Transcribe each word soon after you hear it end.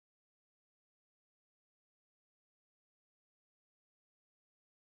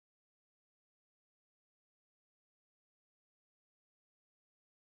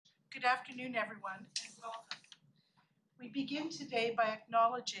Good afternoon, everyone, and welcome. We begin today by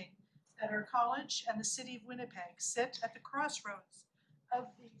acknowledging that our college and the city of Winnipeg sit at the crossroads of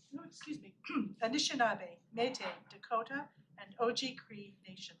the, Anishinaabe, Métis, Dakota, and Oji-Cree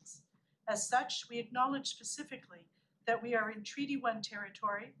nations. As such, we acknowledge specifically that we are in Treaty 1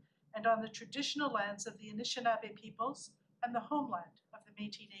 territory and on the traditional lands of the Anishinaabe peoples and the homeland of the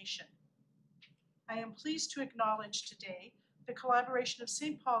Métis Nation. I am pleased to acknowledge today the collaboration of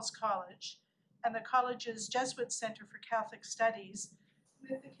St. Paul's College and the college's Jesuit Centre for Catholic Studies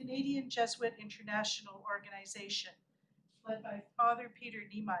with the Canadian Jesuit International organization, led by Father Peter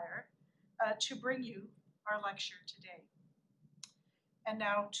Niemeyer, to bring you our lecture today. And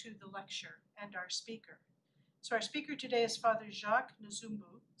now to the lecture and our speaker. So our speaker today is Father Jacques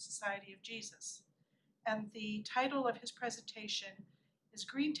Nzumbu, Society of Jesus. And the title of his presentation is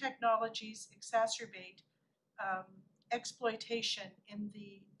Green Technologies Exacerbate Exploitation in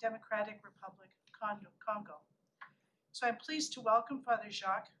the Democratic Republic of Congo. So I'm pleased to welcome Father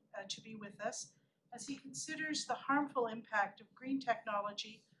Jacques to be with us as he considers the harmful impact of green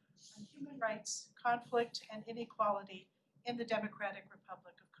technology on human rights, conflict, and inequality in the Democratic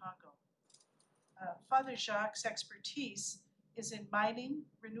Republic of Congo. Father Jacques' expertise is in mining,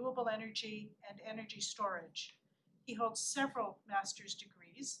 renewable energy, and energy storage. He holds several master's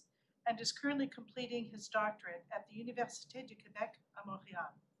degrees and is currently completing his doctorate at the Université du Québec à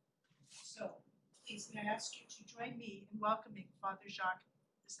Montréal. So, please may I ask you to join me in welcoming Father Jacques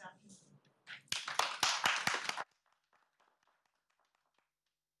this afternoon.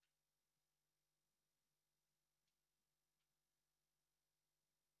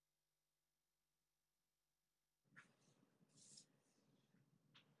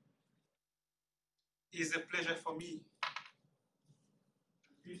 It is a pleasure for me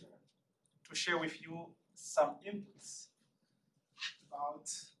to share with you some inputs about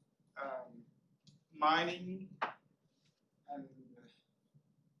mining and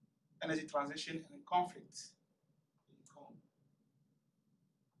energy transition and conflict in Congo.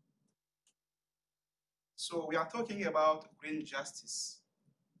 So we are talking about green justice.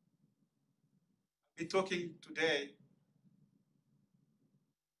 I'll be talking today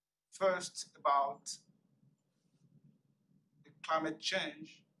first about the climate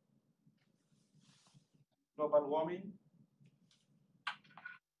change, global warming,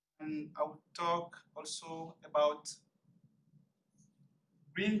 and I will talk also about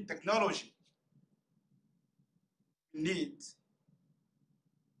green technology we need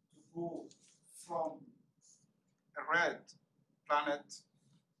to go from a red planet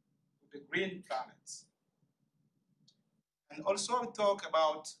to the green planet. And also I will talk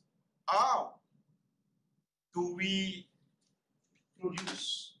about how do we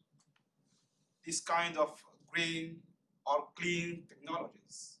produce this kind of green or clean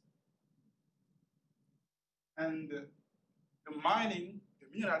technologies. And the mining, the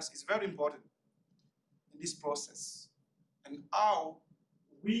minerals is very important in this process. And how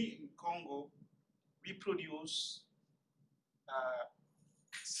we in Congo, we produce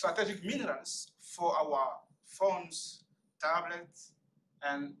strategic minerals for our phones, tablets,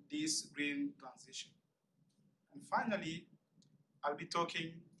 and this green transition. And finally, I'll be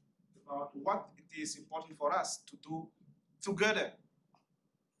talking about what it is important for us to do together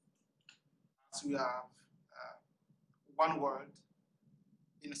as we have one world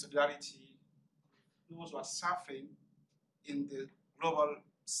in solidarity with those who are suffering in the global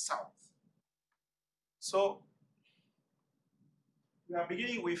south. So we are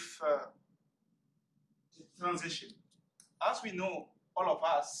beginning with the transition. As we know, all of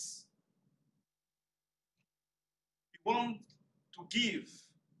us, we want to give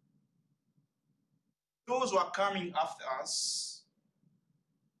those who are coming after us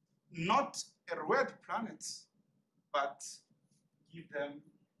not a red planet, but give them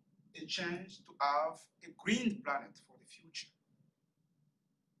a chance to have a green planet for the future.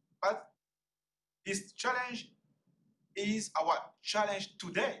 But this challenge is our challenge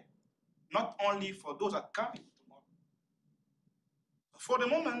today, not only for those that are coming tomorrow. For the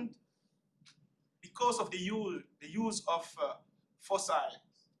moment, because of the use of fossil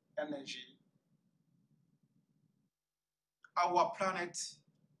energy, our planet,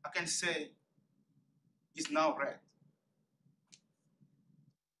 I can say, is now red.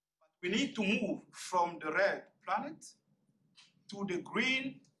 But we need to move from the red planet to the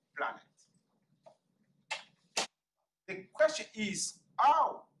green planet. The question is,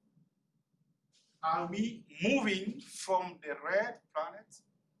 how are we moving from the red planet,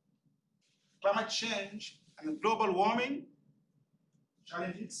 climate change and global warming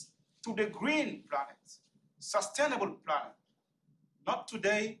challenges, to the green planet, sustainable planet, not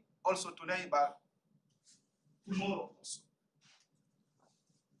today, also today, but tomorrow also.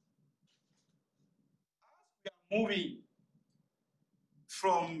 As we are moving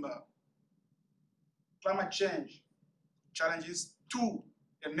from climate change challenges to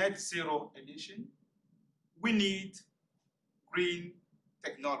a net zero edition, we need green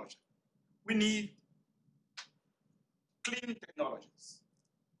technology. We need clean technologies.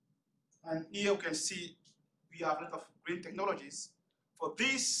 And here you can see we have a lot of green technologies for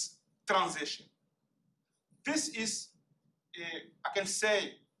this transition. This is, I can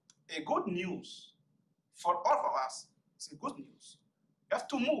say, a good news for all of us. It's a good news. We have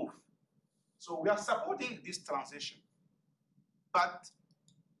to move. So we are supporting this transition. But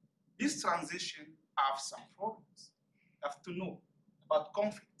this transition has some problems. You have to know about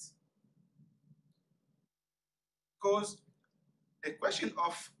conflict. Because the question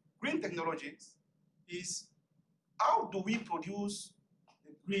of green technologies is, how do we produce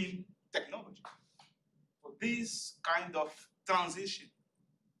the green technology for this kind of transition?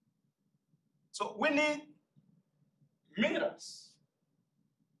 So we need minerals.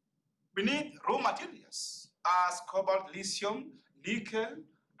 We need raw materials as cobalt, lithium, nickel,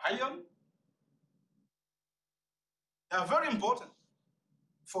 iron. They are very important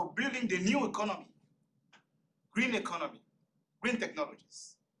for building the new economy, green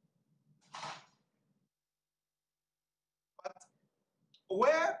technologies. But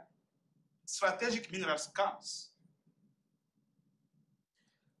where strategic minerals comes,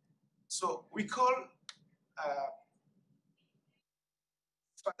 so we call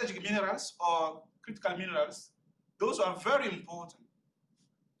strategic minerals or critical minerals, those are very important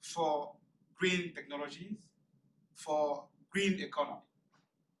for green technologies, for green economy.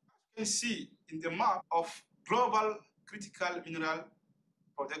 You can see in the map of global critical mineral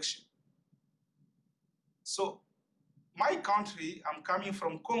production. So my country, I'm coming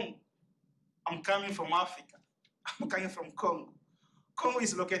from Congo. I'm coming from Africa. I'm coming from Congo. Congo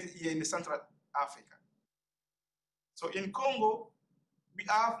is located here in the Central Africa. So in Congo, we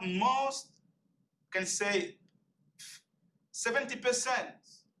have most, can say, 70%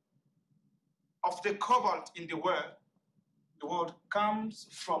 of the cobalt in the world comes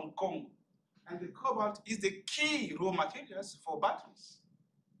from Congo. And the cobalt is the key raw materials for batteries,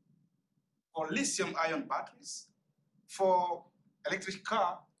 for lithium-ion batteries, for electric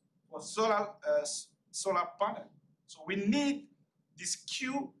car, for solar panel. So we need these key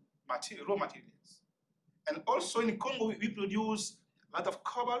raw materials. And also in Congo, we produce a lot of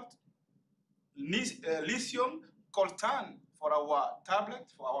cobalt, lithium, coltan for our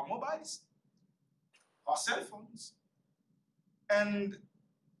tablets, for our mobiles, our cell phones. And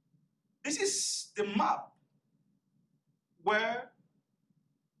this is the map where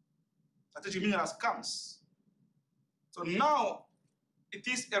strategic minerals comes. So now it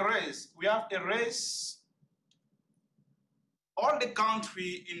is a race. We have a race. All the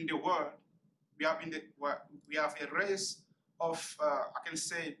country in the world, we have a race of, I can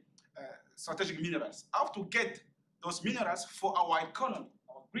say, strategic minerals. How to get those minerals for our economy,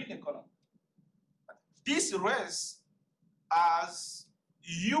 our green economy. This race has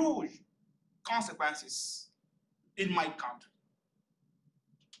huge consequences in my country.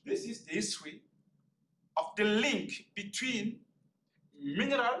 This is the history of the link between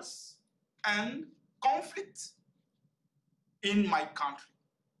minerals and conflict in my country.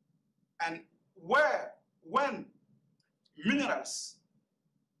 And when minerals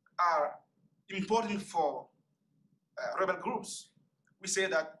are important for rebel groups, we say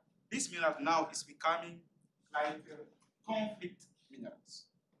that this mineral now is becoming like conflict minerals.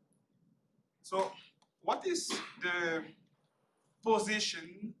 So what is the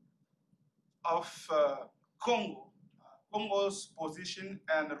position of Congo, Congo's position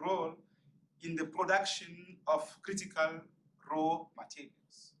and role in the production of critical raw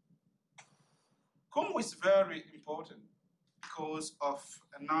materials? Congo is very important because of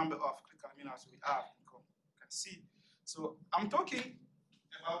a number of critical minerals we have in Congo. You can see. So I'm talking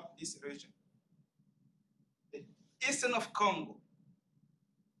about this region. The eastern of Congo,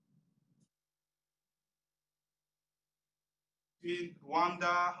 in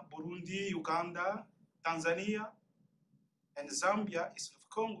Rwanda, Burundi, Uganda, Tanzania, and Zambia, eastern of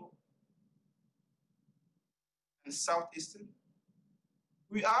Congo, and southeastern,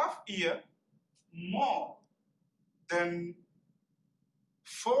 we have here more than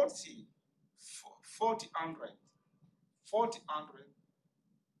 40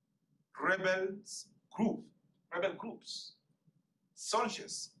 rebel groups,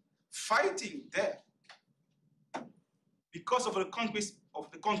 soldiers fighting there because of the conquest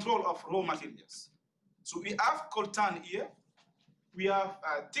of the control of raw materials. So we have coltan here, we have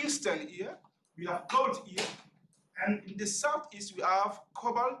tungsten here, we have gold here, and in the southeast we have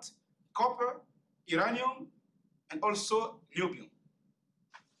cobalt, copper, uranium, and also niobium.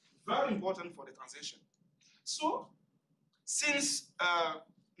 Very important for the transition. So, since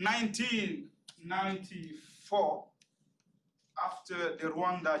 1994, after the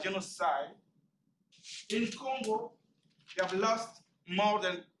Rwanda genocide, in Congo, we have lost more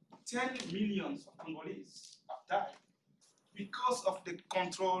than 10 million of Congolese have died because of the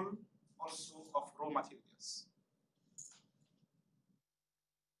control also of raw materials.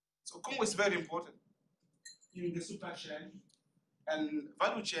 So Congo is very important in the supply chain and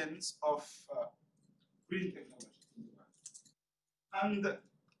value chains of green technology. And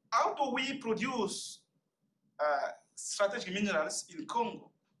how do we produce strategic minerals in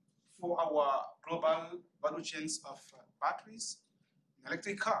Congo for our global value chains of batteries and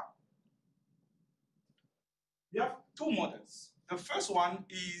electric car? We have two models. The first one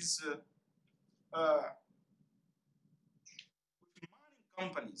is mining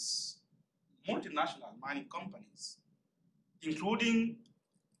companies, multinational mining companies, including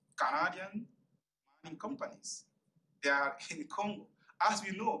Canadian mining companies. They are in Congo. As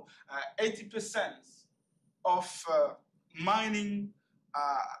we know, 80% of mining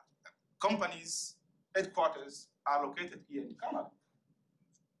companies' headquarters are located here in Canada.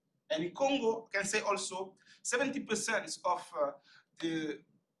 And in Congo, I can say also 70% of the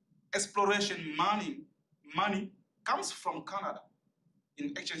exploration money comes from Canada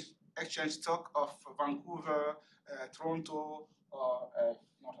in exchange stock of Vancouver, Toronto, or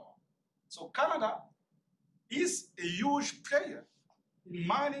Ottawa. So Canada is a huge player in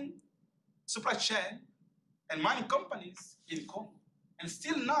mining supply chain and mining companies in Congo. And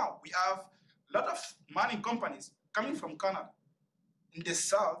still now, we have a lot of mining companies coming from Canada in the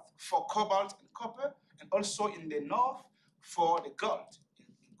south for cobalt and copper, and also in the north for the gold in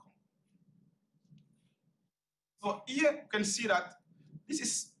Congo. So here you can see that this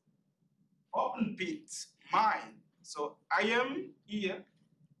is open pit mine. So I am here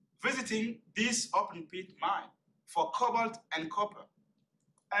visiting this open pit mine for cobalt and copper.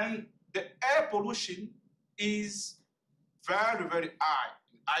 And the air pollution is very, very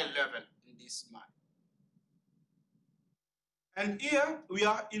high level in this mine. And here we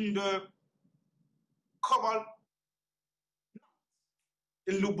are in the cobalt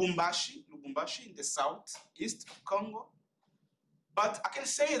in Lubumbashi in the southeast of Congo. But I can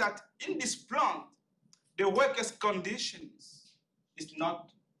say that in this plant, the workers' conditions is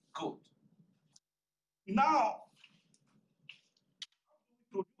not good. Now, how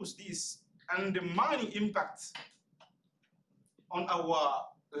do we produce this and the mining impact on our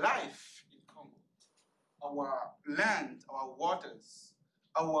life in Congo, our land, our waters,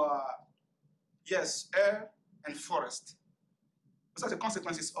 our, air and forest? What are the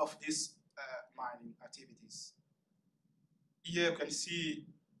consequences of these mining activities? Here you can see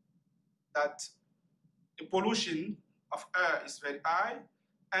that the pollution of air is very high,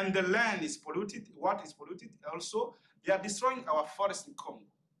 and the land is polluted, water is polluted. Also, they are destroying our forest in Congo.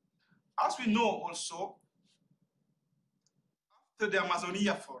 As we know also, after the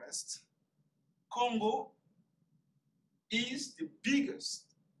Amazonia forest, Congo is the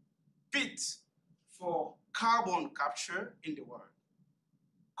biggest pit for carbon capture in the world.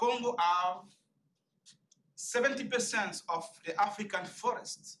 Congo have 70% of the African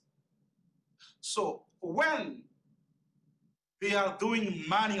forest. So when they are doing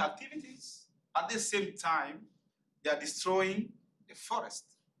mining activities, at the same time, they are destroying the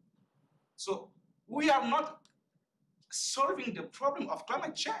forest. So we are not solving the problem of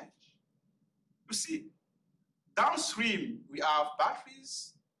climate change. You see, downstream, we have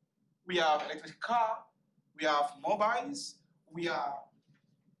batteries, we have electric car, we have mobiles, we have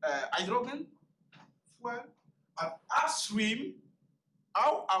hydrogen fuel. But upstream,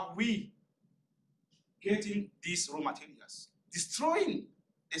 how are we getting these raw materials? Destroying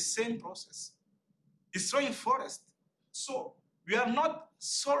the same process, destroying forest. So we are not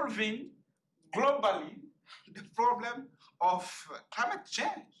solving globally the problem of climate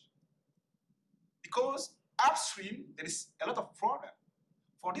change, because upstream there is a lot of problem.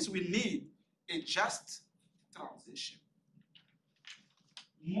 For this we need a just transition,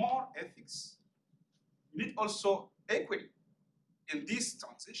 more ethics. We need also equity in this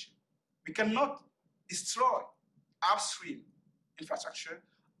transition. We cannot destroy upstream infrastructure,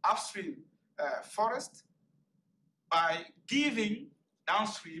 upstream forest, by giving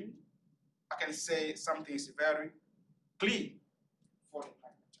downstream, I can say something is very clean for the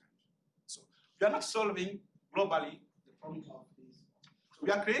climate change. So we are not solving globally the problem of this. So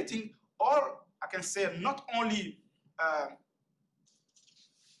we are creating, or I can say not only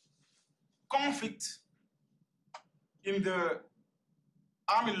conflict in the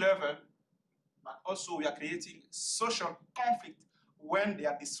army level, but also we are creating social conflict when they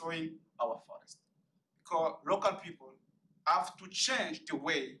are destroying our forest. Because local people have to change the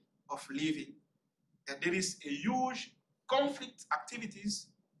way of living. And there is a huge conflict activities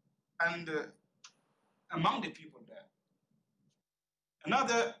and among the people there.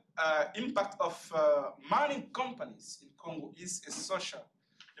 Another impact of mining companies in Congo is a social,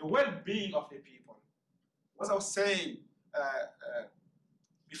 the well-being of the people. As I was saying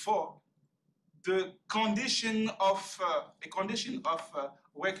before, the condition of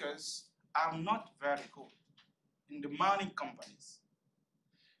workers are not very good in the mining companies.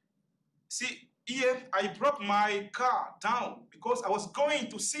 See, here I brought my car down because I was going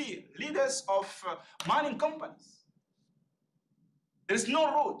to see leaders of mining companies. There's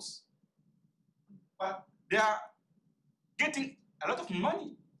no roads, but they are getting a lot of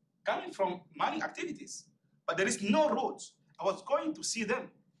money coming from mining activities, but there is no roads. I was going to see them.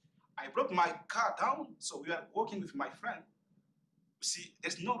 I brought my car down, so we are working with my friend. You see,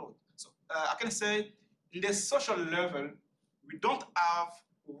 there's no road. So I can say, in the social level, we don't have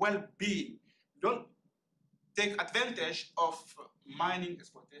well-being. We don't take advantage of mining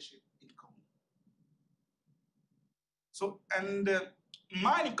exploitation in Congo. So, and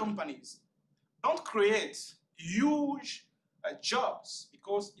mining companies don't create huge jobs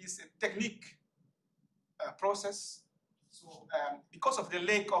because it's a technique process. So because of the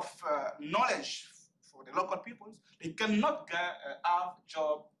lack of knowledge for the local peoples, they cannot have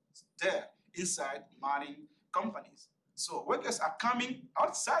jobs there inside mining companies. So workers are coming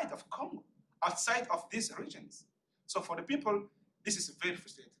outside of Congo, outside of these regions. So for the people, this is very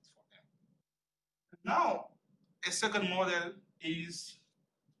frustrating for them. Now, a second model is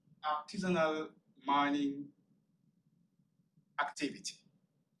artisanal mining activity.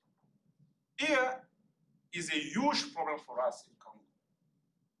 Here is a huge problem for us in Congo.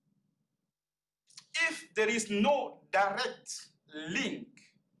 If there is no direct link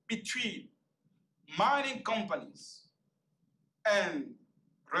between mining companies and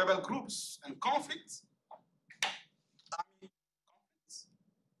rebel groups and conflicts,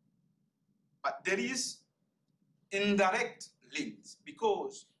 but there is indirect links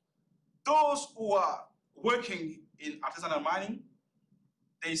because those who are working in artisanal mining,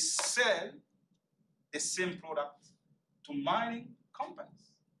 they sell the same product to mining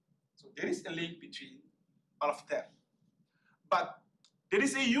companies. So there is a link between all of them. But there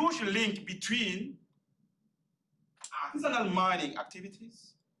is a huge link between artisanal mining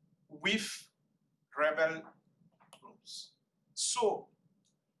activities with rebel groups. So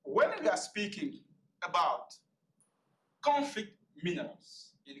when we are speaking about conflict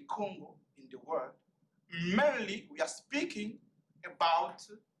minerals in Congo, in the world, mainly we are speaking about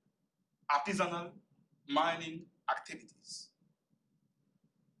artisanal mining activities.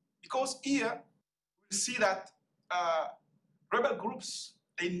 Because here we see that rebel groups,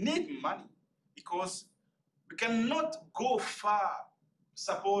 they need money because we cannot go far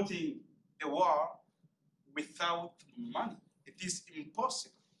supporting the war without money. It is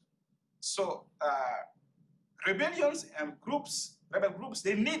impossible. So rebellions and groups, rebel groups,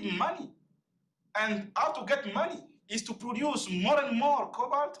 they need money. And how to get money is to produce more and more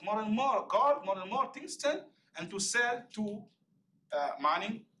cobalt, more and more gold, more and more tungsten, and to sell to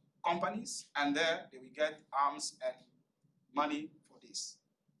mining companies, and there they will get arms and money for this.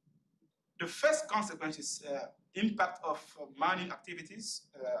 The first consequence is impact of mining activities,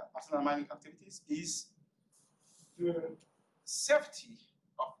 artisanal mining activities, is the safety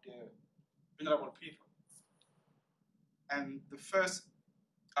of the vulnerable people. And the first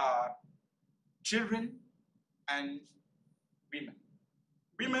are children and women.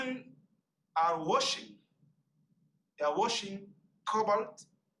 Women are washing. They are washing cobalt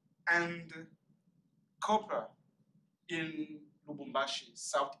and copper in Lubumbashi,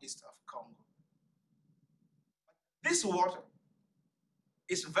 southeast of Congo. This water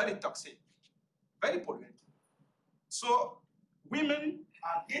is very toxic, very polluted. So women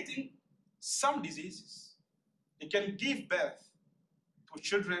are getting some diseases. They can give birth to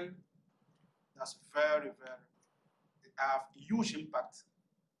children that's very, they have huge impact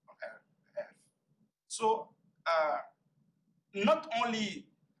on health. So not only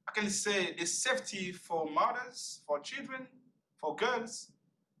I can say the safety for mothers, for children, for girls,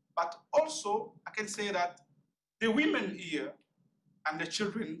 but also I can say that the women here and the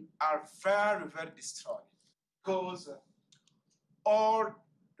children are very, very destroyed because all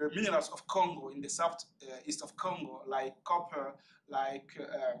the minerals of Congo in the southeast of Congo, like copper, like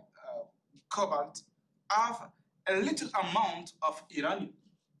cobalt, have a little amount of uranium.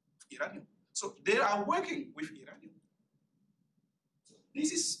 So they are working with Iranian. So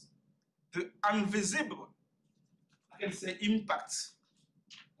this is the invisible, I can say, impact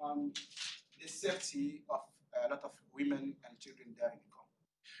on the safety of a lot of women and children there in Congo.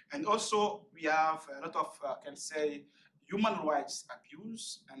 And also, we have a lot of, I can say, human rights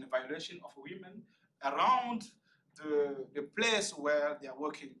abuse and violation of women around the place where they are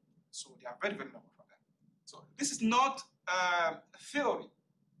working. So they are very vulnerable for that. So this is not a theory.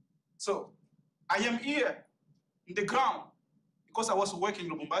 So I am here in the ground because I was working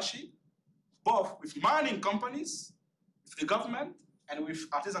in Lubumbashi, both with mining companies, with the government, and with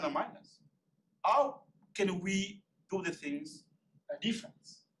artisanal miners. How can we do the things different?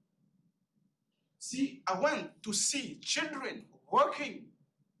 See, I went to see children working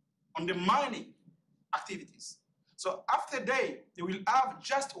on the mining activities. So after they will have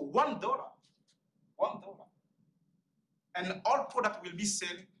just $1, $1. And all product will be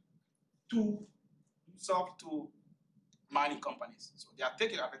sold to mining companies. So they are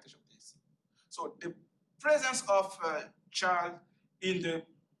taking advantage of this. So the presence of a child in the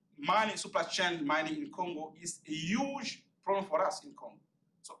mining supply chain mining in Congo is a huge problem for us in Congo.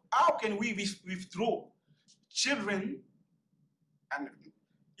 So how can we withdraw children and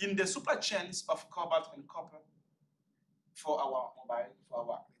in the supply chains of cobalt and copper for our mobile, for our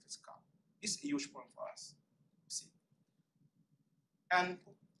electric car? It's a huge problem for us. See. And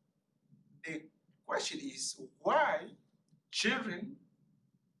the question is why children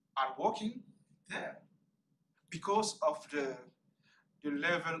are working there? Because of the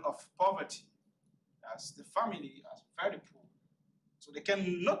level of poverty, as the family are very poor. So they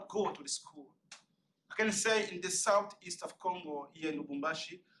cannot go to the school. I can say in the southeast of Congo, here in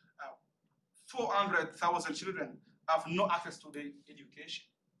Lubumbashi, 400,000 children have no access to the education.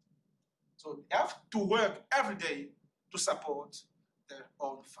 So they have to work every day to support their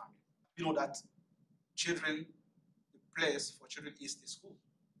own family. You know that children, the place for children is the school.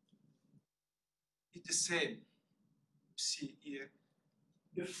 It's the same. See here,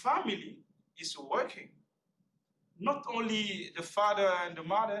 the family is working. Not only the father and the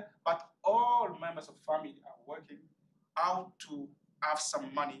mother, but all members of family are working how to have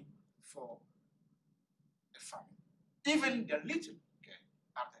some money for the family. Even the little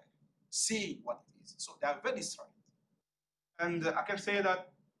are there, seeing what it is. So they are very strong. And I can say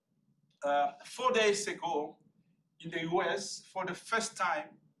that 4 days ago in the US, for the first time,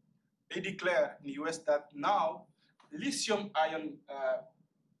 they declared in the US that now lithium ion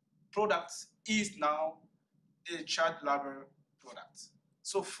products is now a child labor product.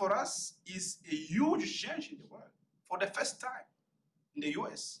 So for us, it's a huge change in the world. For the first time in the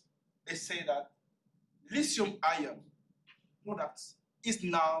US, they say that lithium ion products is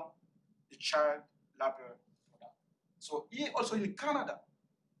now a child labor product. So here also in Canada,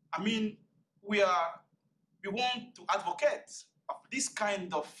 I mean, we want to advocate of this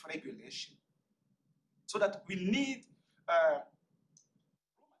kind of regulation so that we need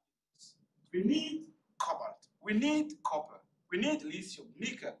cobalt, we need copper, we need lithium,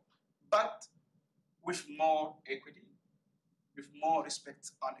 nickel, but with more equity, with more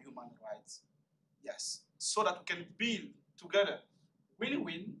respect on human rights. Yes, so that we can build together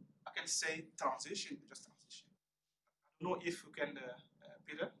win-win, I can say transition, just transition. I don't know if you can,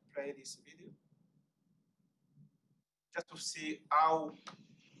 Peter, play this video, just to see how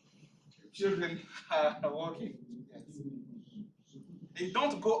children are working. Yes. They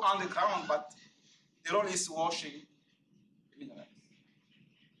don't go on the ground, but the role is washing minerals.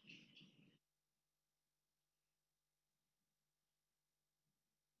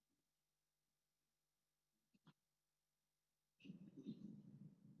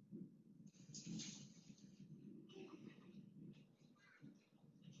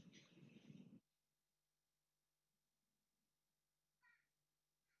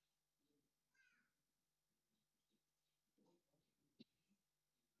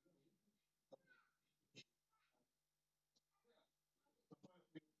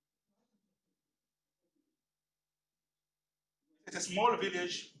 It's a small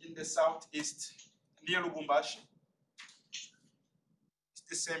village in the southeast near Lubumbashi. It's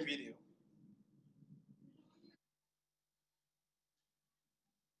the same video.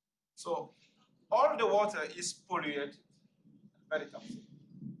 So all the water is polluted, very toxic.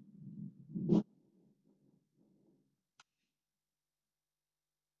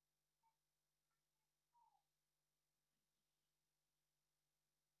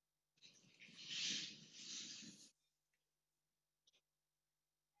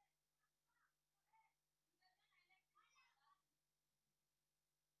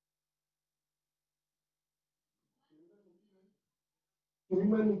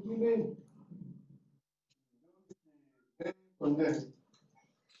 condemned.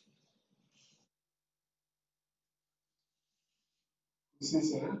 This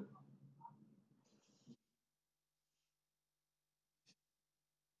is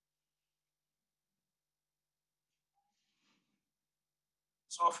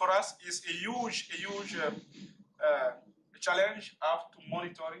So for us, it's a huge challenge of to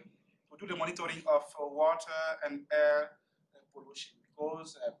monitoring, to do the monitoring of water and air pollution,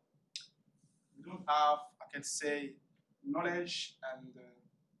 because we don't have, I can say, knowledge and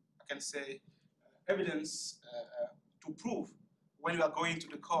I can say evidence to prove when we are going to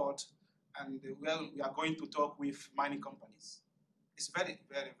the court and we are going to talk with mining companies. It's very,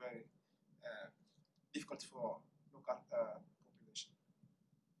 very, very difficult for local population.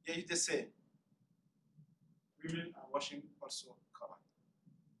 Yeah, it's the same. Women are washing also cobalt.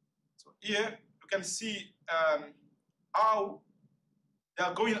 So here you can see how they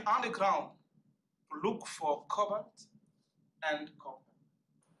are going underground to look for cobalt and copper.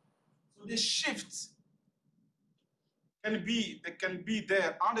 So the shift can be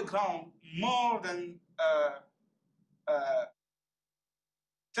there underground more than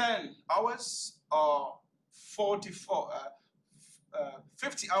 10 hours or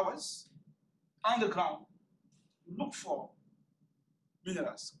 50 hours underground. Look for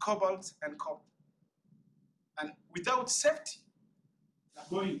minerals, cobalt and copper. And without safety, they're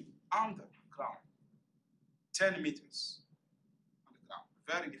going underground, 10 meters underground.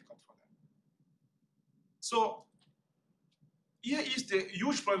 Very difficult for them. So here is the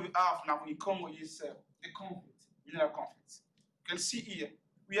huge problem we have now in Congo is the conflict, mineral conflict. You can see here,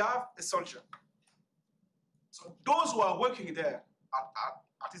 we have a soldier. So those who are working there are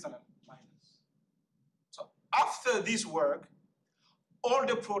artisanal miners. So after this work, all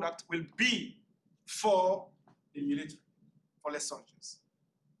the product will be for the military, for the soldiers,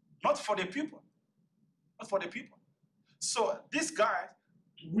 not for the people, not for the people. So this guy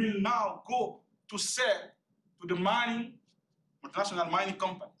will now go to sell to the multinational mining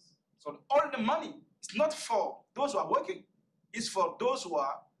companies. So all the money is not for those who are working, it's for those who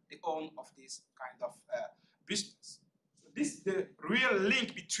are the owner of this kind of business. So this is the real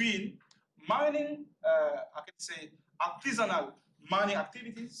link between mining, I can say, artisanal mining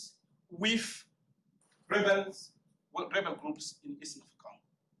activities with rebel groups in Eastern Congo.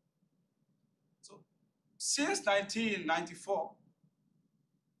 So since 1994,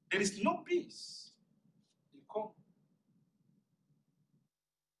 there is no peace in Congo.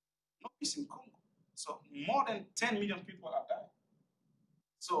 No peace in Congo. So more than 10 million people have died.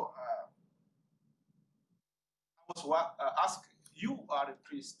 So I was asked, you are a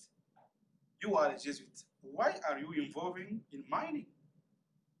priest, you are a Jesuit, why are you involving in mining?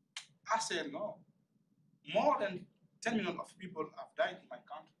 I said, no. More than 10 million of people have died in my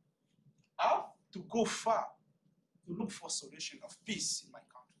country. I have to go far to look for a solution of peace in my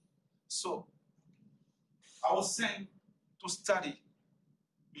country. So I was sent to study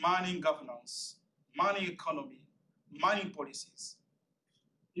mining governance, mining economy, mining policies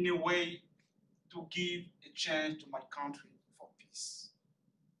in a way to give a chance to my country for peace.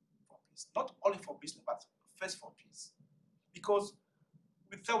 For peace. Not only for business, but first for peace. Because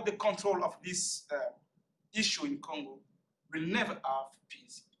without the control of this issue in Congo, we'll never have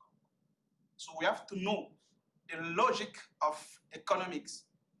peace in Congo. So we have to know the logic of economics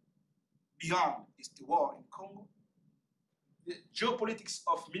beyond is the war in Congo, the geopolitics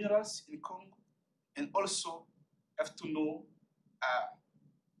of minerals in Congo, and also have to know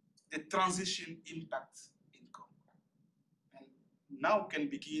the transition impact in Congo. And now can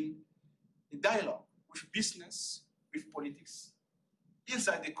begin a dialogue with business, with politics,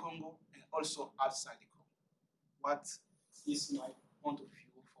 inside the Congo and also outside the Congo. What is my point of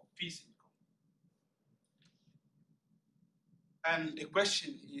view for peace in Congo? And the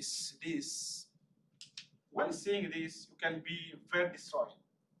question is this: when saying this, you can be very destroyed,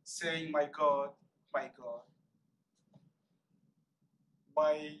 saying, my God,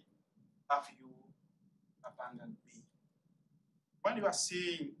 why have you abandoned me? When you are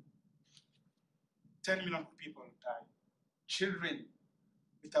seeing 10 million people die, children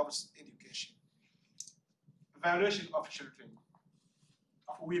without education, violation of children,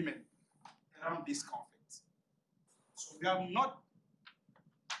 of women around this conflict. So we are not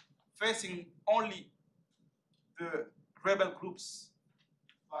facing only the rebel groups,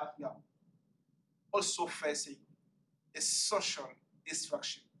 but we are also facing a social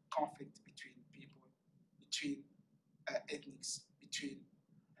destruction, conflict between people, between ethnics, between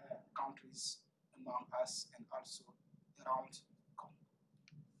countries among us and also around Congo.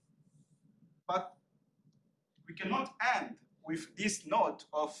 But we cannot end with this note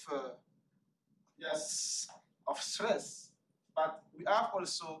of stress. but we have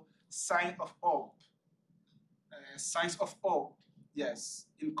also signs of hope. Signs of hope, yes,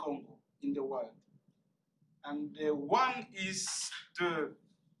 in Congo, in the world. And one is the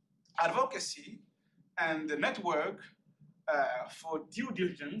advocacy and the network for due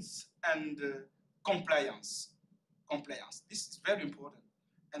diligence and compliance. This is very important.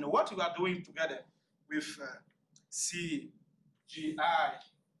 And what we are doing together with CGI,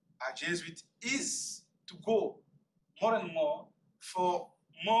 Jesuit, is to go more and more for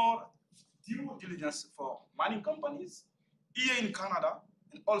more due diligence for mining companies here in Canada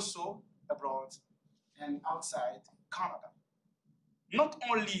and also abroad and outside Canada. Not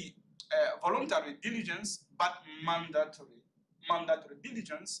only voluntary diligence, but mandatory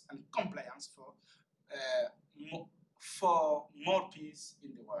diligence and compliance for more peace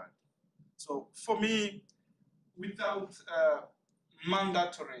in the world. So for me, without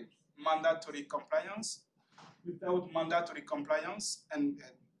mandatory compliance, and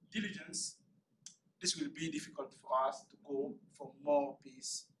diligence, this will be difficult for us to go for more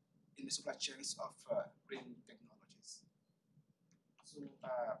peace in the supply chains of green technologies. So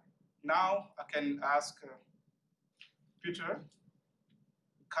now I can ask Peter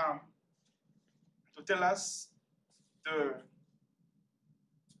to come to tell us the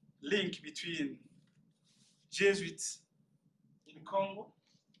link between Jesuits in Congo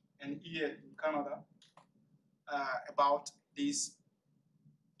and here in Canada about this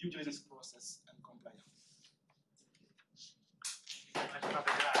due diligence process and compliance. Thank you very much,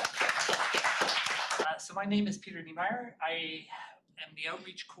 Father Jacques. So my name is Peter Niemeyer. I am the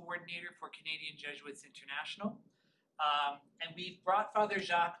outreach coordinator for Canadian Jesuits International. And we've brought Father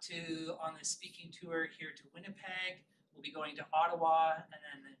Jacques on the speaking tour here to Winnipeg. We'll be going to Ottawa and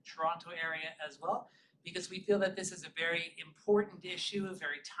then the Toronto area as well, because we feel that this is a very important issue, a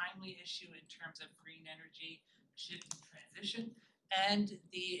very timely issue in terms of green energy shift and transition, and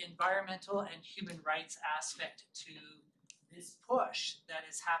the environmental and human rights aspect to this push that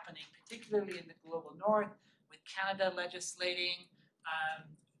is happening, particularly in the global north, with Canada legislating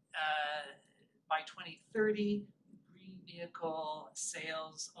by 2030, green vehicle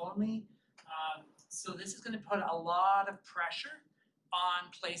sales only. So this is going to put a lot of pressure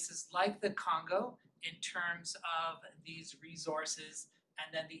on places like the Congo in terms of these resources,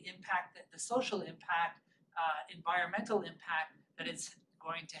 and then the impact, the social impact, environmental impact that it's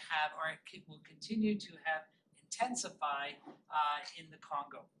going to have, or it will continue to have, intensify in the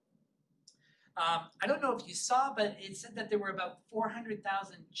Congo. I don't know if you saw, but it said that there were about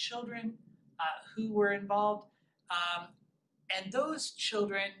 400,000 children who were involved. And those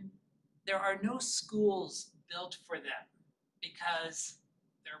children, there are no schools built for them because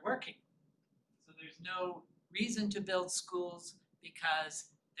they're working. So there's no reason to build schools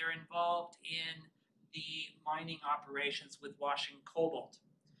because they're involved in the mining operations with washing cobalt.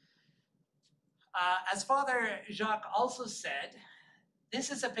 As Father Jacques also said,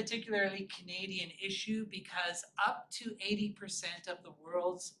 this is a particularly Canadian issue because up to 80% of the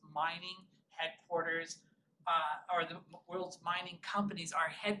world's mining headquarters or the world's mining companies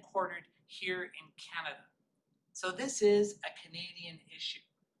are headquartered here in Canada. So this is a Canadian issue.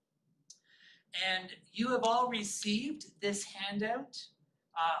 And you have all received this handout.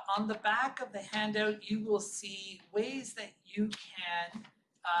 On the back of the handout, you will see ways that you can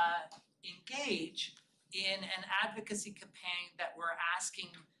engage in an advocacy campaign that we're asking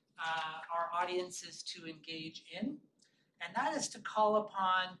our audiences to engage in. And that is to call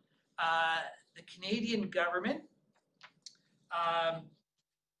upon the Canadian government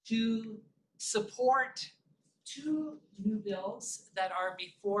to support two new bills that are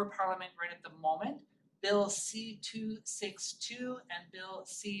before Parliament right at the moment, Bill C-262 and Bill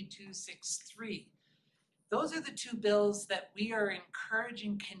C-263. Those are the two bills that we are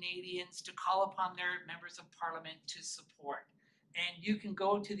encouraging Canadians to call upon their members of Parliament to support. And you can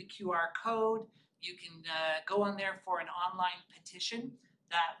go to the QR code, you can go on there for an online petition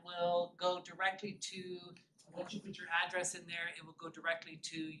that will go directly to, once you put your address in there, it will go directly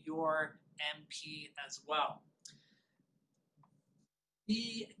to your MP as well.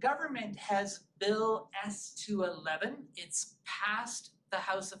 The government has Bill S-211. It's passed the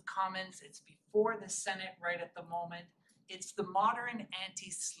House of Commons. It's before the Senate right at the moment. It's the modern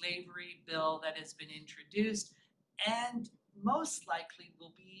anti-slavery bill that has been introduced and most likely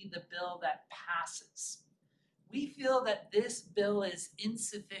will be the bill that passes. We feel that this bill is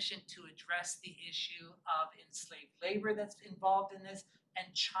insufficient to address the issue of enslaved labor that's involved in this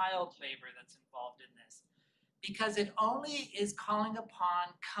and child labor that's involved in this, because it only is calling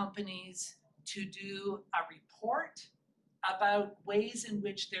upon companies to do a report about ways in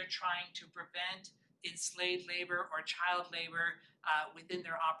which they're trying to prevent enslaved labor or child labor within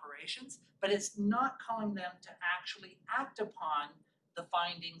their operations, but it's not calling them to actually act upon the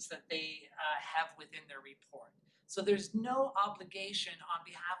findings that they have within their report. So there's no obligation on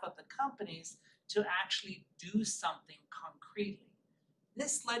behalf of the companies to actually do something concretely.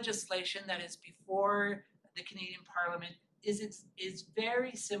 This legislation that is before the Canadian Parliament is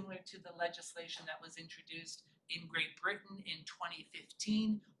very similar to the legislation that was introduced in Great Britain in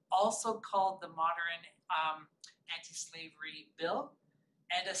 2015, also called the Modern Anti-Slavery Bill.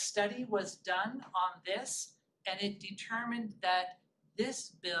 And a study was done on this, and it determined that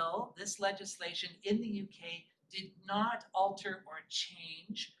this bill, this legislation in the UK, did not alter or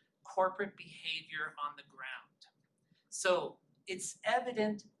change corporate behavior on the ground. So it's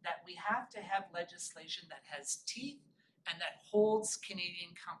evident that we have to have legislation that has teeth and that holds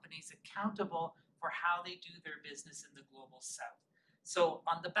Canadian companies accountable for how they do their business in the global south. So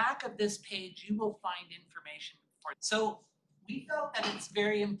on the back of this page, you will find information for it. So we felt that it's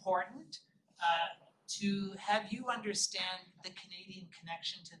very important to have you understand the Canadian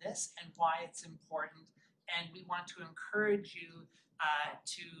connection to this and why it's important. And we want to encourage you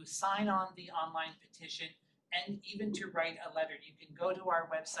to sign on the online petition and even to write a letter. You can go to our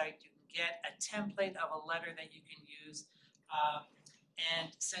website, you can get a template of a letter that you can use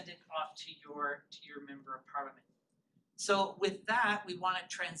and send it off to your member of parliament. So with that, we want to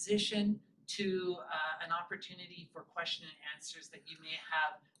transition to an opportunity for question and answers that you may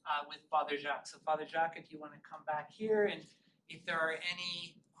have with Father Jacques. So Father Jacques, if you want to come back here, and if there are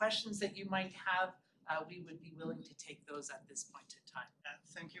any questions that you might have, we would be willing to take those at this point in time.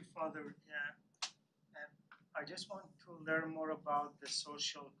 Thank you, Father. I just want to learn more about the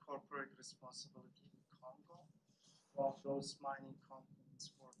social corporate responsibility in Congo of those mining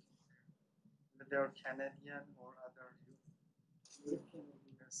companies working there, whether they're Canadian or other European or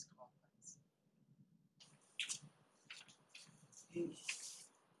US companies. It's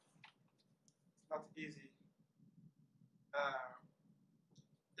not easy.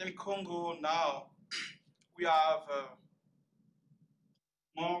 In Congo now, we have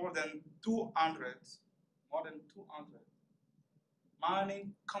more than 200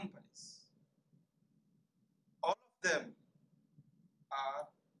 mining companies. All of them are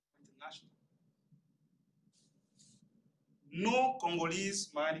international. No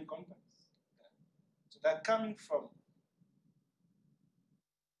Congolese mining companies. So they're coming from,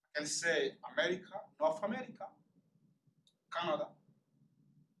 I can say, America, North America, Canada,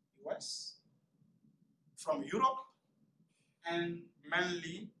 US, from Europe, and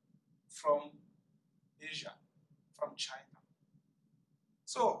mainly from Asia, from China.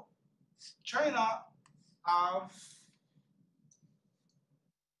 So China have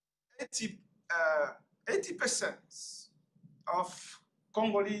 80% of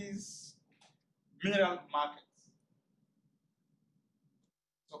Congolese mineral markets.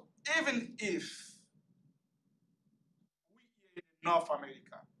 So even if we here in North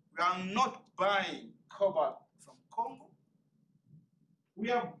America, we are not buying cobalt from Congo, we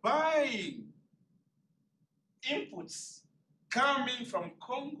are buying inputs coming from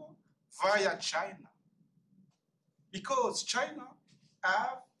Congo via China, because China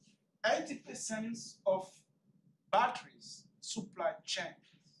have 80% of batteries supply chain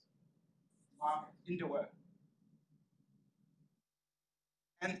in the world.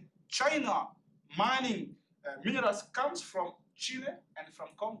 And China mining minerals comes from Chile and from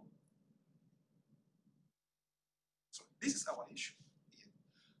Congo. So this is our issue here.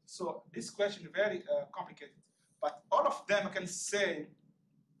 So this question is very complicated, but all of them I can say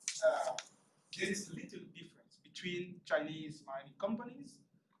there is a little difference between Chinese mining companies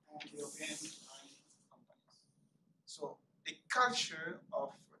and European mining companies. So the culture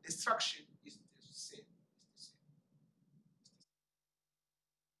of destruction is the same.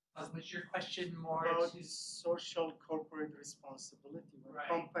 Was your question more About to social corporate responsibility when Right.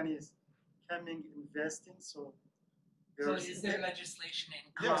 companies coming investing, so So there's is there legislation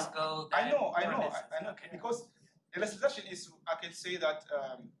in Yeah, Congo I know, prohibits this? Okay. because the legislation is, I can say that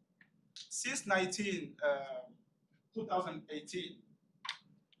since 2018,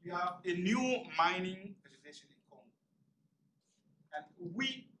 we have a new mining legislation in Congo. And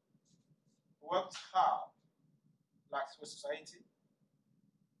we worked hard, like society,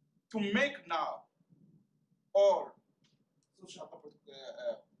 to make now all social corporate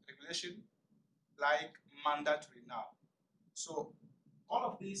regulation like mandatory now. So all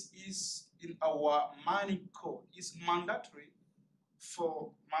of this is in our mining code. It's mandatory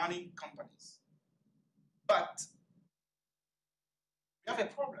for mining companies. But we have a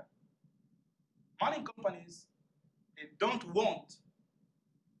problem. Mining companies, they don't want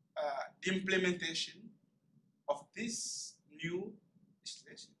the implementation of this new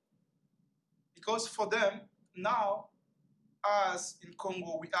legislation. Because for them, now, as in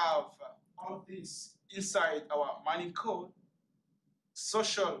Congo, we have all this inside our mining code,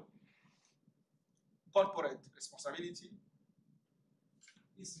 social corporate responsibility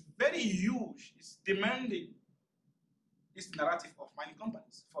is very huge. It's demanding this narrative of mining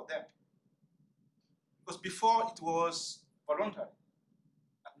companies for them. Because before it was voluntary,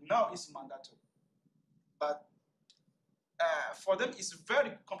 and now it's mandatory. But for them, it's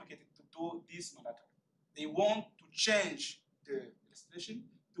very complicated to do this mandatory. They want to change the legislation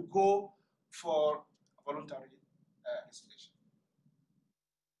to go for a voluntary legislation.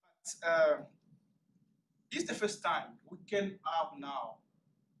 But this is the first time we can have now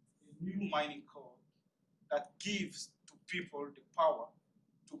a new mining code that gives to people the power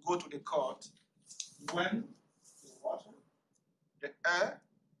to go to the court when the water, the air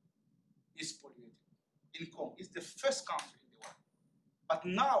is polluted. In Congo, it's the first country in the world. But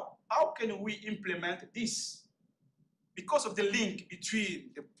now, how can we implement this? Because of the link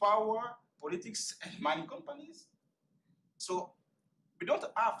between the power, politics, and mining companies. So we don't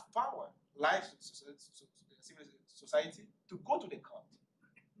have power, like civil society, to go to the court.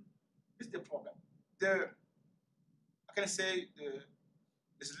 This is the problem. I can say the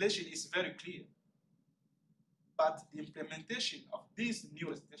legislation is very clear, but the implementation of this new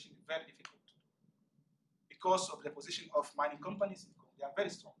legislation is very difficult to do because of the position of mining companies in Congo. They are very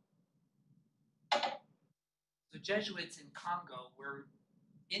strong. The Jesuits in Congo were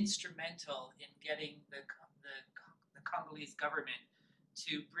instrumental in getting the Congolese government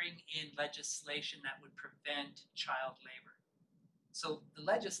to bring in legislation that would prevent child labor. So the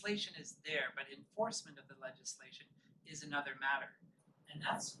legislation is there, but enforcement of the legislation is another matter. And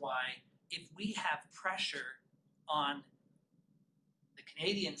that's why if we have pressure on the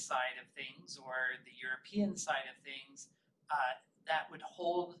Canadian side of things or the European side of things, that would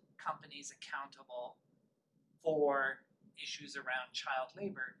hold companies accountable for issues around child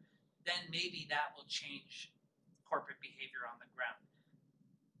labor, then maybe that will change corporate behavior on the ground.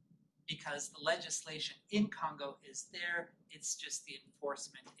 Because the legislation in Congo is there, it's just the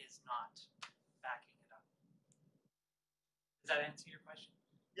enforcement is not backing it up. Does that answer your question?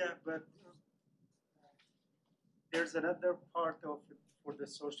 Yeah, but there's another part of it for the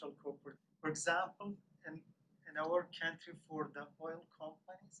social corporate. For example, in our country, for the oil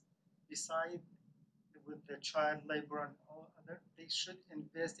companies, beside with the child labor and all other, they should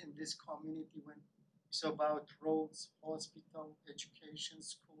invest in this community when it's about roads, hospital, education,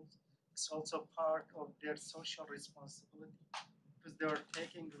 schools. It's also part of their social responsibility because they are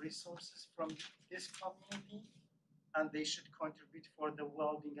taking resources from this community and they should contribute for the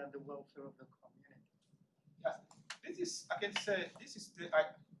well-being and the welfare of the community. Yes, this is, I can say, this is the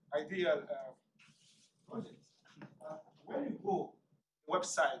ideal project. When you go to the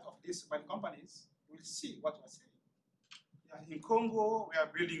website of these mining companies, you will see what we're saying. Yeah, in Congo, we are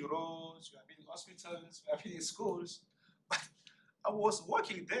building roads, we are building hospitals, we are building schools. But I was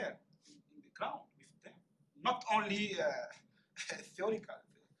working there in the ground with them, not only theoretical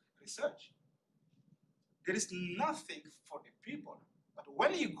research. There is nothing for the people. But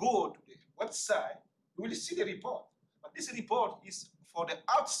when you go to the website, you will see the report. But this report is for the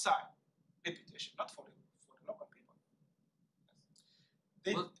outside reputation, not for the local people.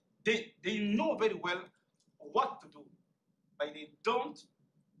 They know very well what to do, but they don't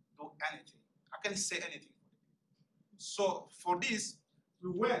do anything. I can't say anything for the people. So for this,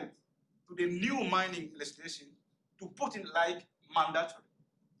 we went to the new mining legislation to put in like mandatory.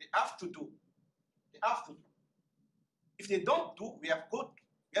 They have to do. They have to do. If they don't do, we have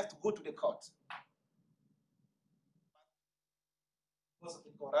to go to the court. Because of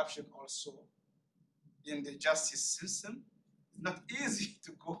the corruption also in the justice system, it's not easy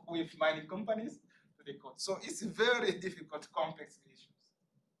to go with mining companies to the court. So it's very difficult, complex issues.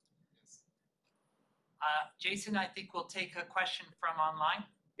 Yes. Jason, I think we'll take a question from online.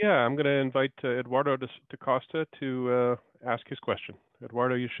 Yeah, I'm going to invite Eduardo da Costa to ask his question.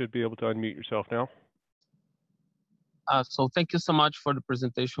 Eduardo, you should be able to unmute yourself now. So thank you so much for the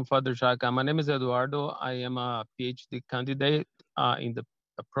presentation, Father Jacques. My name is Eduardo. I am a PhD candidate in the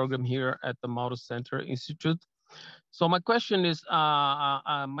program here at the Model Center Institute. So my question is,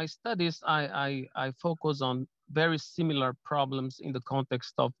 my studies, I focus on very similar problems in the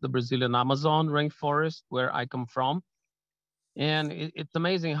context of the Brazilian Amazon rainforest, where I come from. And it's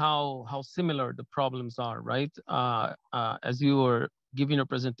amazing how similar the problems are, right? As you were giving a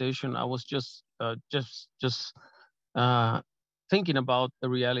presentation, I was just thinking about the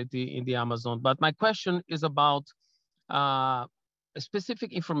reality in the Amazon. But my question is about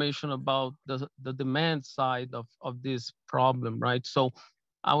specific information about the demand side of this problem, right? So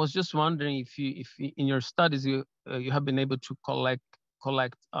I was just wondering if in your studies you have been able to collect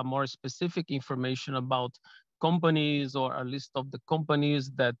more specific information about companies or a list of the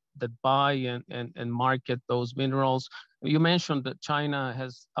companies that buy and market those minerals. You mentioned that China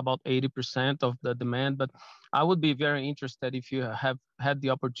has about 80% of the demand, but I would be very interested if you have had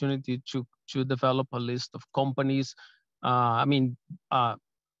the opportunity to develop a list of companies, I mean,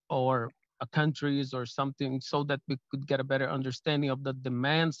 or countries or something, so that we could get a better understanding of the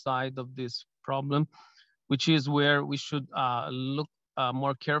demand side of this problem, which is where we should look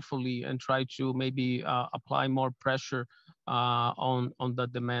more carefully and try to maybe apply more pressure on the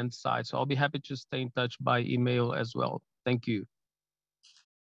demand side. So I'll be happy to stay in touch by email as well. Thank you.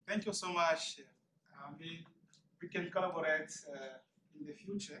 Thank you so much. We can collaborate in the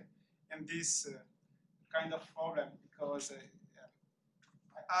future in this kind of problem, because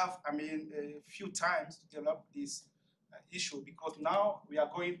I have, a few times developed this issue, because now we are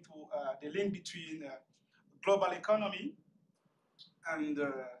going to the link between global economy and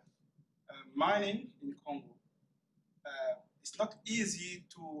mining in Congo. It's not easy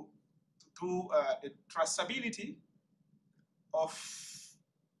to do the traceability of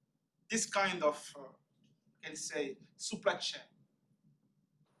this kind of, can say, supply chain.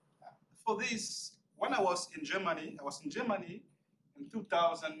 For this, when I was in Germany in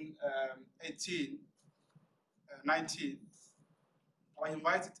 2018, 19. I was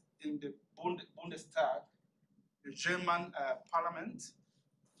invited in the Bundestag, the German parliament,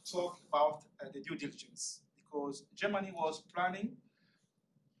 to talk about the due diligence, because Germany was planning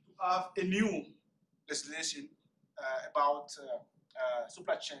to have a new legislation about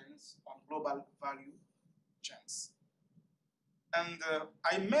supply chains on global value chains. And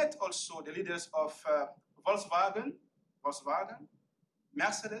I met also the leaders of Volkswagen,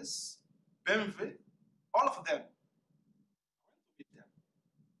 Mercedes, BMW, all of them. I went to meet them,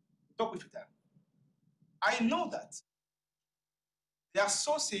 talk with them. I know that they are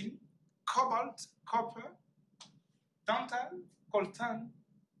sourcing cobalt, copper, tantal, coltan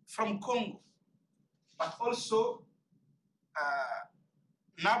from Congo, but also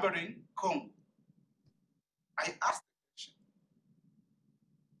neighboring Congo. I asked the question,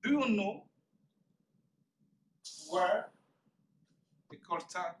 do you know where the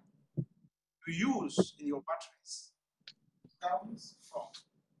coltan you use in your batteries comes from?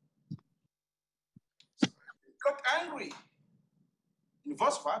 So they got angry in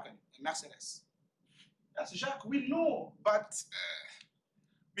Volkswagen and Mercedes. I said, Jacques, we know, but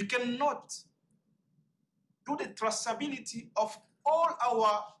we cannot do the traceability of all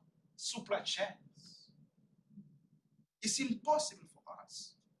our supply chains. It's impossible for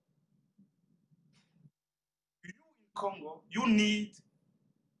us. You in Congo, you need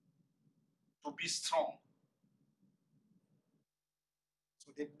to be strong.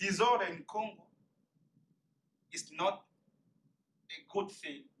 So the disorder in Congo is not a good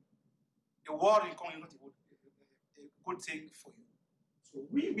thing. The war in Congo is not a good thing for you. So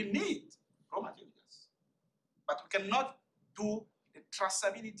we need raw materials, but we cannot do the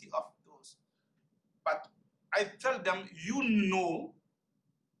traceability of those. But I tell them, you know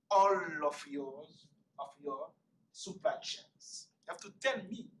all of your supply chains. You have to tell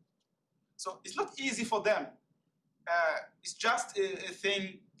me. So it's not easy for them. It's just a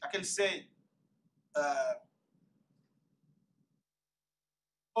thing I can say.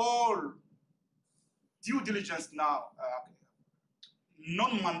 All due diligence now,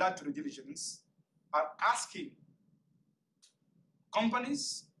 non-mandatory diligence, are asking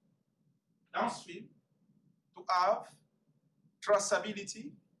companies downstream to have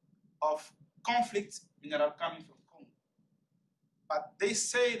traceability of conflict mineral coming from Congo. But they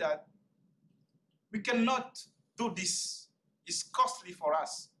say that we cannot do this. It's costly for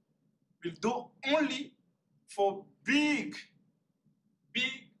us. We'll do only for big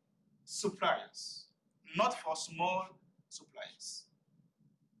suppliers, not for small suppliers.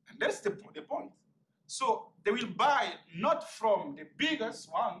 And that's the point. So they will buy not from the biggest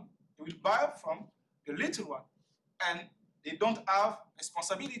one, they will buy from the little one. And they don't have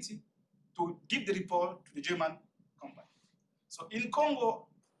responsibility to give the report to the German company. So in Congo,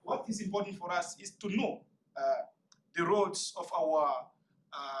 what is important for us is to know the roads of our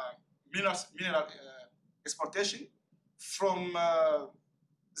mineral exportation from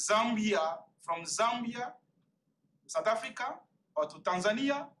Zambia, South Africa, or to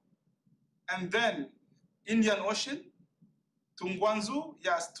Tanzania, and then Indian Ocean, to Guangzhou,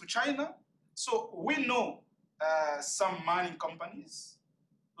 yes, to China. So we know some mining companies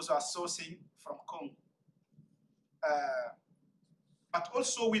who are sourcing from Congo. But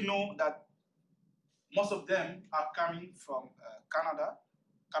also we know that most of them are coming from Canada,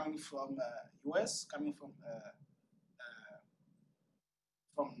 coming from US, coming from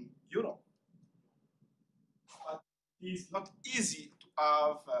Europe. But it's not easy to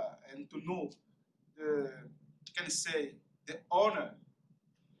have and to know the, you can say, the owner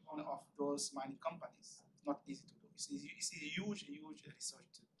of those mining companies. It's not easy to do. It's a huge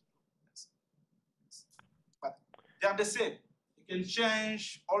research to do. Yes. Yes. But they are the same. You can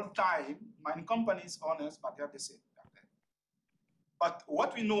change all the time, mining companies, owners, but they are the same. But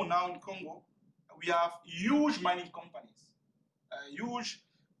what we know now in Congo, we have huge mining companies, huge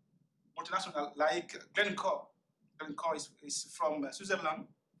multinational like Glencore. Glencore is from Switzerland.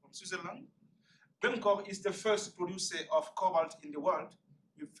 Glencore is the first producer of cobalt in the world,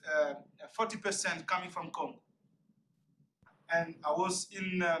 with 40% coming from Congo. And I was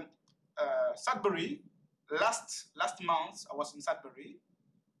in Sudbury last month. I was in Sudbury.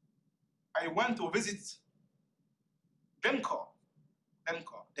 I went to visit Glencore.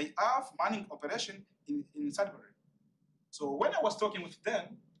 They have mining operation in Sudbury. So when I was talking with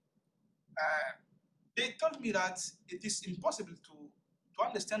them, they told me that it is impossible to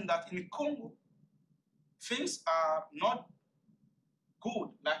understand that in Congo, things are not good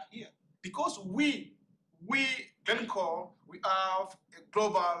like here. Because we Glencore, we have a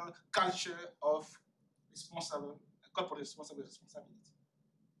global culture of corporate responsibility.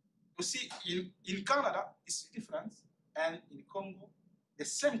 You see, in Canada, it's different, and in Congo, the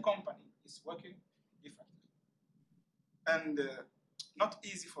same company is working differently, and not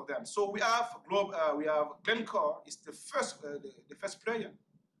easy for them. So we have Glencore is the first player.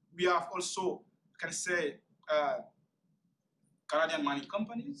 We have also, you can say, Canadian mining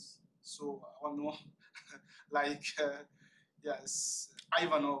companies. So I don't know, like yes,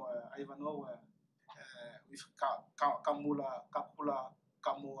 Ivanhoe with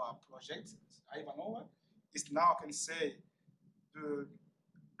Kamoa project. Ivanhoe is now, I can say, the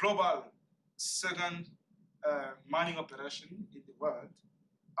global second mining operation in the world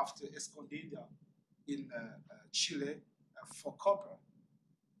after Escondida in Chile for copper.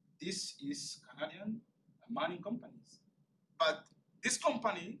 This is Canadian mining companies. But this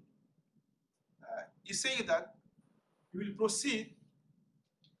company is saying that we will proceed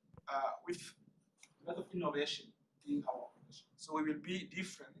with a lot of innovation in our operation. So we will be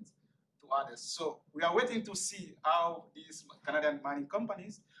different to others. So we are waiting to see how these Canadian mining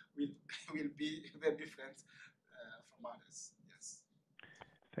companies will be very different from others. Yes.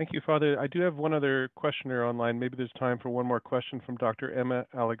 Thank you, Father. I do have one other questioner online. Maybe there's time for one more question from Dr. Emma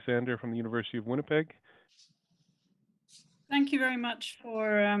Alexander from the University of Winnipeg. Thank you very much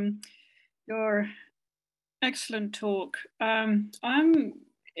for your excellent talk. I'm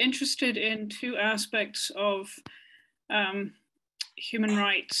interested in two aspects of human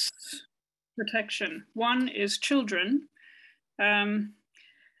rights protection. One is children. And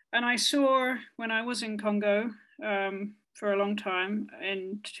I saw when I was in Congo for a long time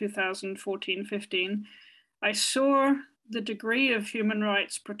in 2014-15, I saw the degree of human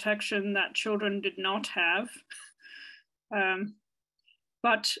rights protection that children did not have.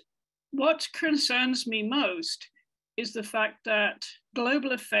 But what concerns me most is the fact that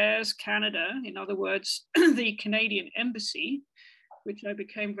Global Affairs Canada, in other words, the Canadian Embassy, which I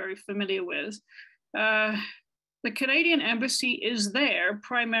became very familiar with, the Canadian Embassy is there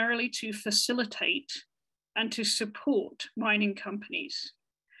primarily to facilitate and to support mining companies.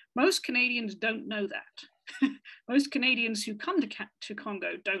 Most Canadians don't know that. Most Canadians who come to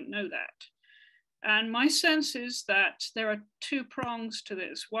Congo don't know that. And my sense is that there are two prongs to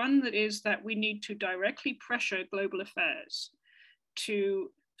this. One that is that we need to directly pressure Global Affairs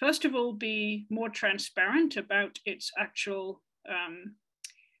to, first of all, be more transparent about its actual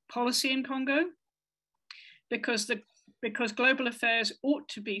policy in Congo, because Global Affairs ought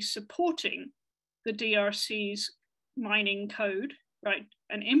to be supporting the DRC's mining code, right,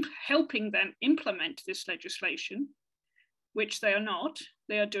 and helping them implement this legislation, which they are not.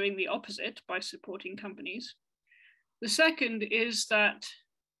 They are doing the opposite by supporting companies. The second is that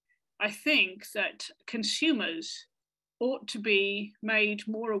I think that consumers ought to be made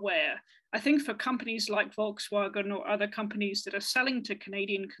more aware. I think for companies like Volkswagen or other companies that are selling to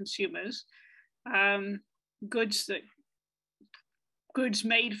Canadian consumers, goods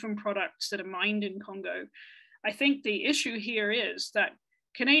made from products that are mined in Congo, I think the issue here is that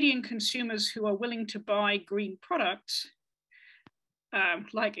Canadian consumers who are willing to buy green products,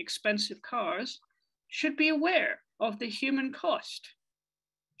 like expensive cars, should be aware of the human cost,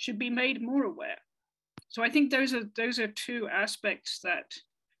 should be made more aware. So I think those are two aspects that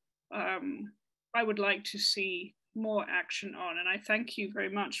I would like to see more action on. And I thank you very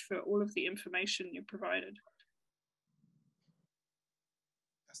much for all of the information you provided.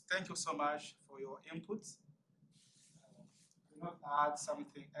 Yes, thank you so much for your input. Not add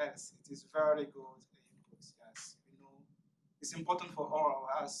something else. It is very good input. Yes, it's important for all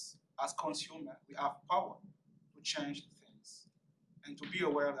of us as consumers. We have power to change things and to be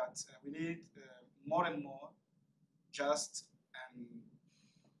aware that we need more and more just and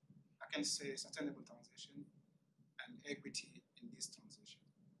I can say sustainable transition and equity in this transition.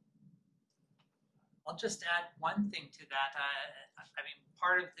 I'll just add one thing to that. I mean,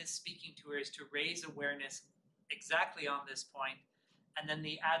 part of this speaking tour is to raise awareness exactly on this point, and then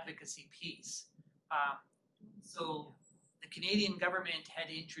the advocacy piece. So the Canadian government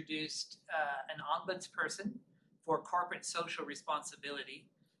had introduced an ombudsperson for corporate social responsibility,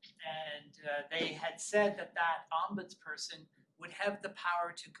 and they had said that that ombudsperson would have the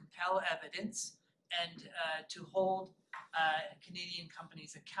power to compel evidence and to hold Canadian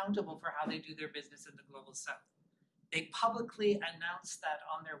companies accountable for how they do their business in the Global South. They publicly announced that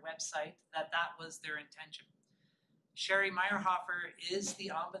on their website, that was their intention. Sherry Meyerhofer is the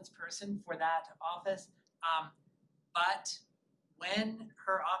ombudsperson for that office, but when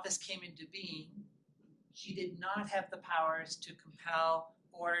her office came into being, she did not have the powers to compel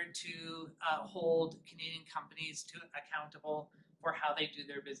or to hold Canadian companies accountable for how they do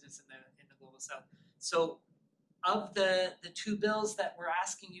their business in the Global South. So of the two bills that we're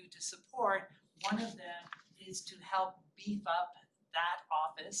asking you to support, one of them is to help beef up that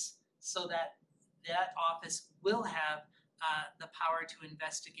office so that that office will have the power to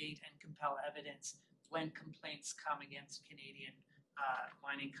investigate and compel evidence when complaints come against Canadian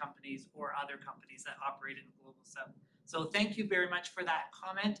mining companies or other companies that operate in the Global South. So thank you very much for that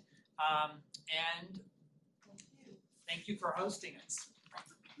comment, and thank you for hosting us.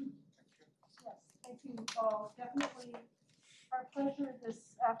 Yes, thank you all. Definitely our pleasure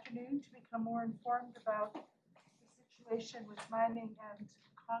this afternoon to become more informed about the situation with mining and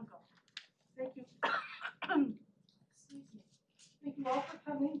Congo. Thank you. Excuse me. Thank you all for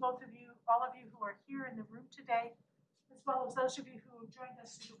coming, both of you, all of you who are here in the room today, as well as those of you who joined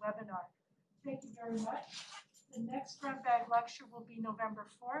us through the webinar. Thank you very much. The next Brown Bag lecture will be November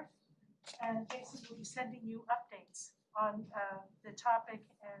 4th, and Jason will be sending you updates on the topic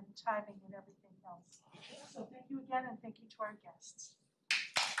and timing and everything else. So thank you again, and thank you to our guests.